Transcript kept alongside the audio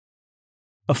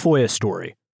A FOIA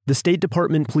story. The State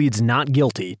Department pleads not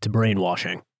guilty to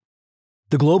brainwashing.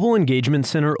 The Global Engagement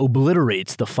Center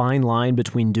obliterates the fine line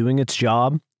between doing its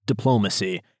job,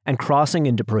 diplomacy, and crossing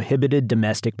into prohibited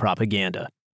domestic propaganda.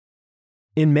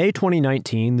 In May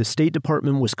 2019, the State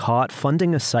Department was caught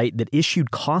funding a site that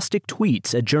issued caustic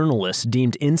tweets at journalists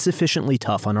deemed insufficiently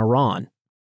tough on Iran.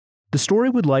 The story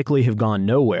would likely have gone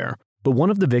nowhere, but one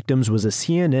of the victims was a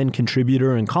CNN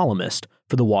contributor and columnist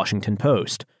for The Washington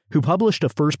Post, who published a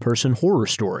first-person horror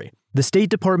story. The State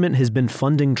Department has been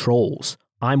funding trolls.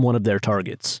 I'm one of their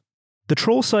targets. The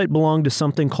troll site belonged to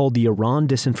something called the Iran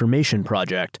Disinformation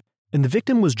Project, and the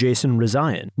victim was Jason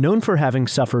Rezaian, known for having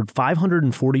suffered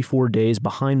 544 days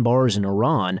behind bars in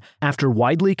Iran after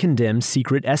widely condemned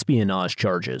secret espionage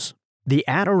charges. The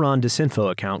 @Iran Disinfo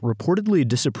account reportedly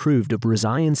disapproved of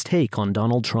Rezaian's take on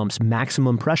Donald Trump's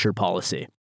maximum pressure policy,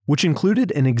 which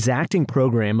included an exacting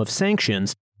program of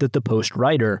sanctions that the Post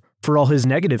writer, for all his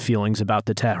negative feelings about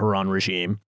the Tehran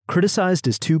regime, criticized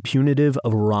as too punitive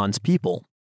of Iran's people.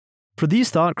 For these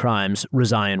thought crimes,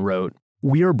 Rezaian wrote,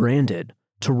 "We are branded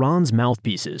Tehran's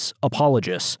mouthpieces,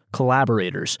 apologists,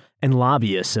 collaborators, and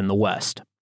lobbyists in the West."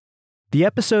 The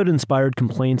episode inspired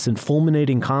complaints and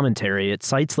fulminating commentary at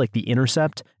sites like The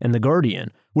Intercept and The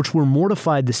Guardian, which were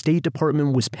mortified the State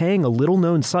Department was paying a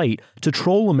little-known site to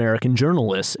troll American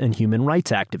journalists and human rights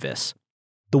activists.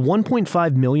 The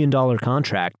 $1.5 million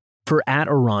contract for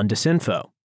 @Iran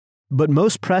Disinfo. But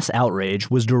most press outrage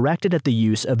was directed at the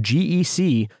use of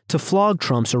GEC to flog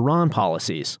Trump's Iran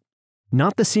policies,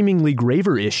 not the seemingly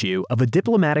graver issue of a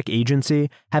diplomatic agency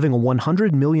having a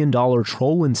 $100 million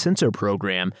troll and censor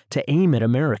program to aim at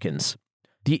Americans.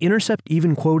 The Intercept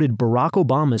even quoted Barack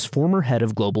Obama's former head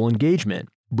of global engagement,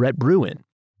 Brett Bruen,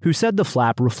 who said the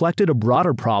flap reflected a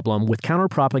broader problem with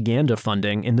counter-propaganda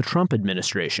funding in the Trump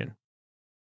administration.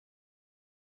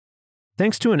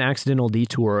 Thanks to an accidental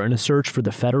detour and a search for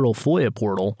the federal FOIA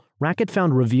portal, Racket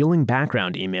found revealing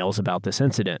background emails about this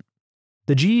incident.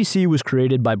 The GEC was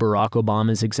created by Barack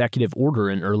Obama's executive order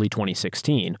in early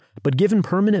 2016, but given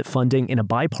permanent funding in a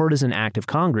bipartisan act of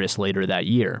Congress later that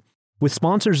year, with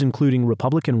sponsors including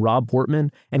Republican Rob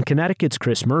Portman and Connecticut's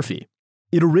Chris Murphy.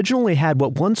 It originally had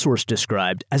what one source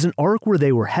described as an arc where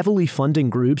they were heavily funding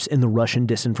groups in the Russian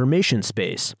disinformation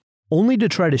space, only to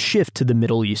try to shift to the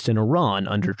Middle East and Iran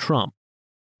under Trump.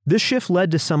 This shift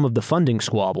led to some of the funding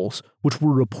squabbles, which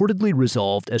were reportedly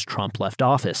resolved as Trump left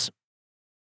office.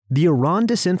 The Iran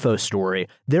Disinfo story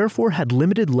therefore had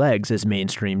limited legs as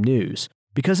mainstream news,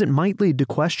 because it might lead to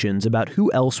questions about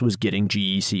who else was getting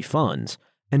GEC funds,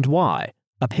 and why,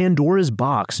 a Pandora's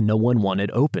box no one wanted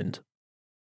opened.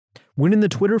 When in the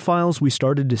Twitter files we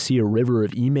started to see a river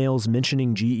of emails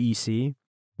mentioning GEC,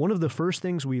 one of the first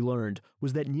things we learned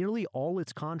was that nearly all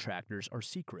its contractors are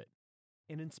secret.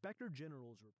 An Inspector General's report